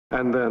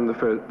And then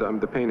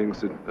the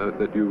paintings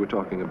that you were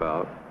talking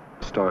about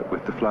start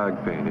with the flag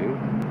painting,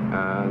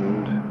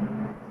 and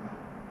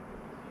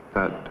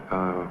that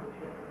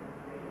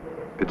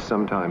it's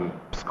sometimes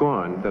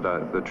scorned that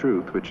the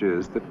truth, which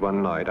is that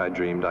one night I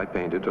dreamed I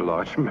painted a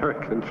large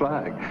American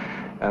flag,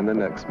 and the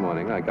next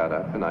morning I got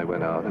up and I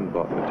went out and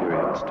bought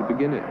materials to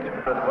begin it.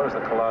 What is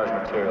the collage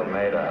material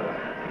made out of?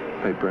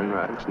 Paper and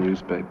rags,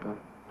 newspaper,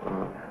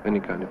 any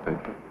kind of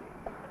paper.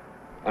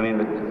 I mean,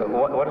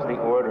 what is the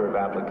order of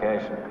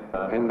application?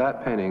 In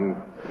that painting,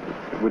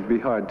 it would be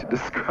hard to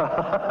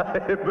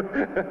describe. It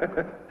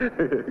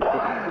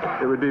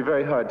would be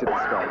very hard to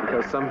describe,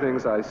 because some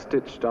things I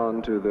stitched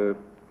onto the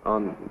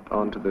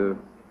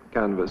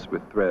canvas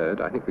with thread.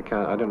 I think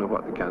I don't know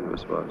what the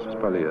canvas was. It was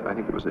probably I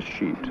think it was a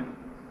sheet.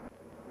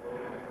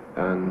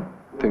 And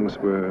things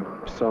were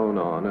sewn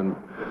on, and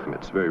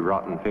it's a very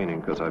rotten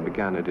painting because I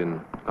began it in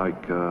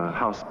like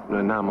house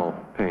enamel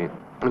paint.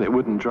 And it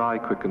wouldn't dry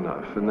quick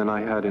enough. And then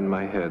I had in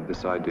my head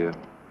this idea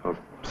of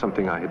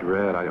something I had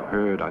read, I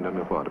heard, I don't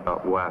know what,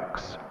 about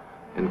wax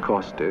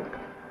encaustic.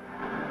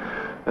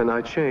 And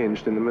I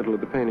changed in the middle of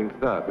the painting to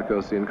that,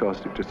 because the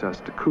encaustic just has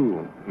to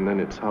cool, and then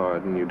it's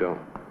hard, and you don't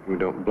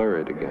blur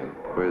it again.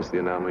 Whereas the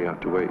enamel, you have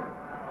to wait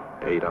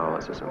 8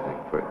 hours or something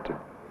for it to.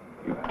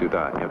 You do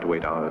that, and you have to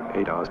wait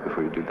 8 hours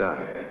before you do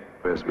that.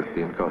 Whereas with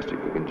the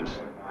encaustic, you can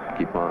just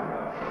keep on.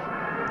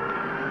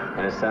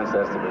 In a sense,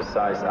 that's the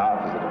precise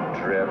opposite of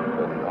drip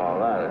and all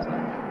that, isn't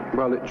it?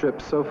 Well, it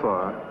drips so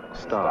far,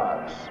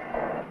 stops.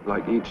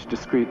 Like each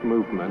discrete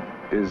movement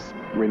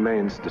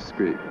remains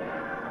discrete.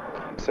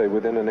 Say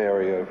within an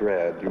area of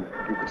red, you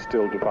could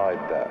still divide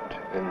that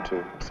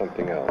into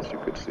something else. You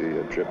could see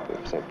a drip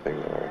of something,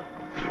 or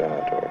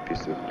that, or a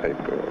piece of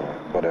paper, or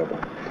whatever,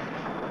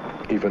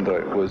 even though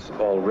it was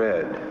all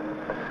red.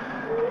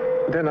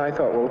 Then I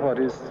thought, well,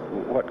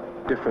 what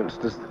difference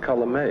does the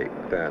color make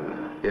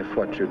then, if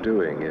what you're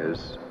doing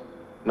is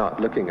not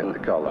looking at the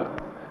color,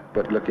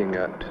 but looking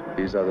at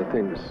these other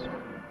things?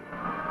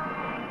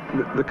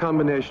 The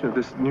combination of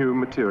this new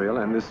material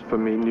and this, for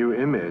me, new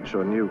image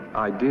or new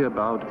idea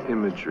about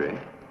imagery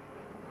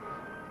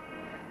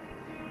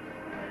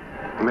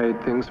made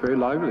things very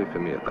lively for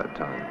me at that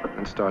time,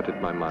 and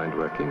started my mind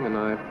working, and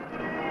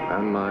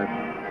my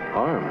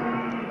arm.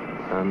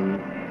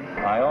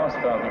 I always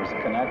felt there was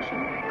a connection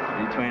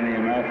between the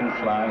American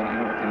flag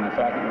and the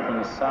fact that you're from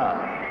the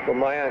South. Well,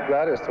 my Aunt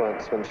Gladys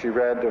once, when she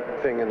read a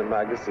thing in a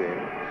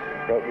magazine,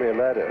 wrote me a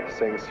letter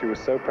saying she was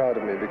so proud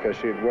of me because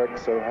she had worked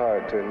so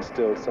hard to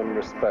instill some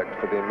respect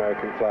for the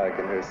American flag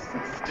in her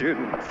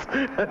students.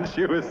 And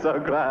she was so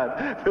glad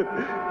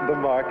that the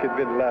mark had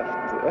been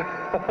left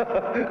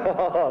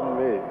on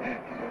me.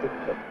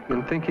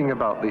 In thinking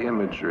about the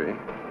imagery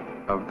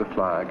of the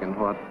flag and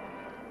what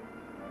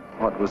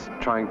was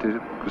trying to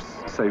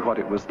say what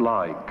it was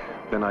like,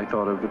 then I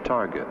thought of the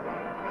target.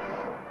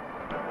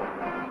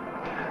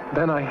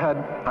 Then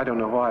I don't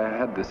know why I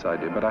had this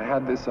idea, but I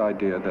had this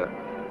idea that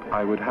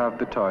I would have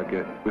the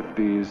target with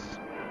these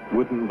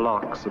wooden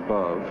blocks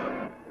above.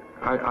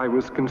 I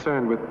was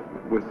concerned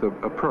with the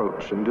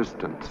approach and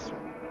distance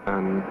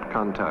and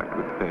contact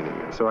with the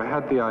painting. So I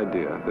had the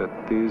idea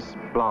that these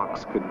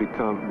blocks could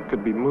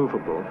be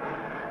movable,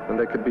 and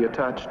they could be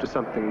attached to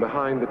something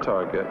behind the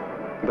target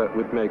that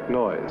would make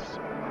noise,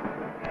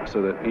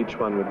 so that each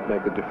one would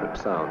make a different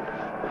sound.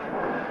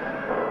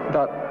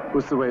 That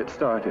was the way it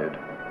started.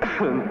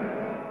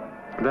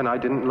 Then I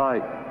didn't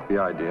like the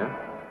idea.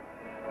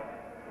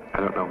 I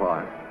don't know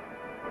why.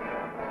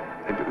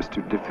 Maybe it was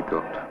too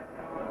difficult.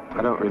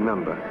 I don't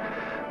remember.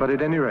 But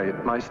at any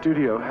rate, my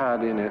studio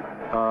had in it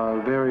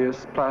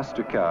various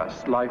plaster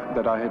casts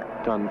that I had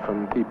done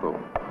from people,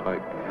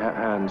 like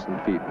hands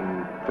and feet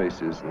and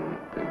faces and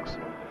things.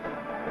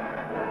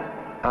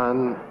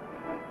 And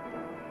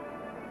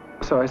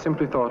so I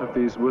simply thought of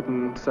these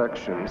wooden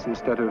sections,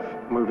 instead of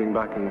moving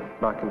back and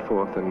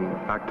forth and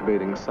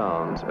activating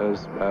sounds,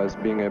 as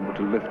being able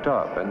to lift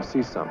up and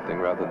see something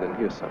rather than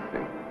hear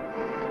something.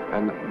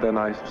 And then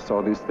I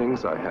saw these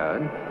things I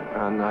had,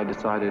 and I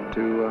decided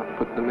to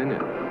put them in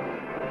it.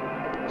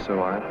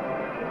 So I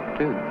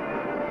did.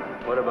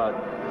 What about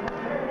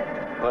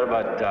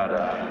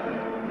Dada,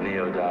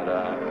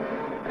 Neo-Dada,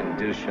 and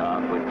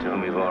Duchamp, with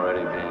whom you've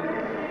already been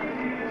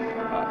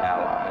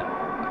allied?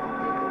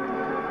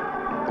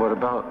 What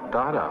about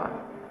Dada?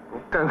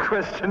 What kind of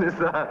question is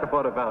that?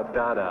 What about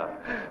Dada?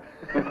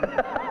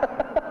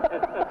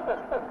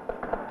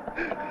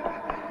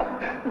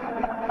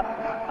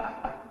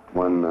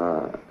 When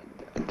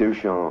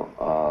Duchamp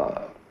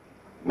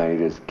made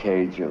his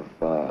cage of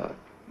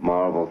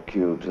marble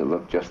cubes that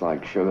looked just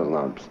like sugar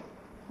lumps,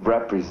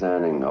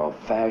 representing or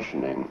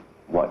fashioning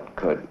what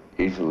could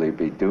easily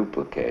be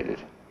duplicated,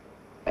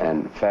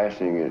 and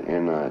fashioning it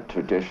in a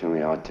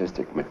traditionally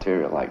artistic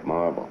material like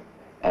marble,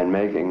 and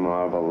making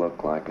marble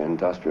look like an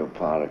industrial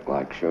product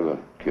like sugar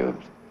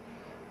cubes.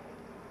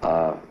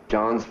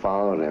 Johns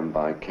followed him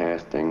by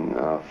casting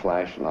a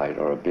flashlight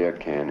or a beer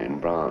can in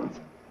bronze,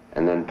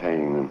 and then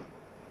painting them,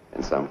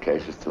 in some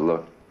cases, to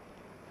look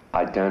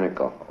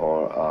identical,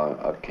 or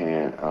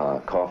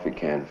a coffee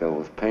can filled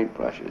with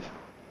paintbrushes,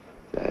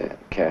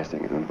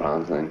 casting it in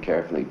bronze and then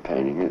carefully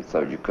painting it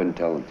so you couldn't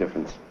tell the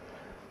difference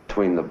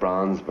between the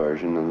bronze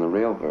version and the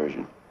real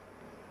version.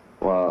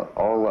 Well,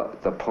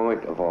 the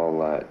point of all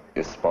that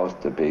is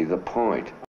supposed to be the point.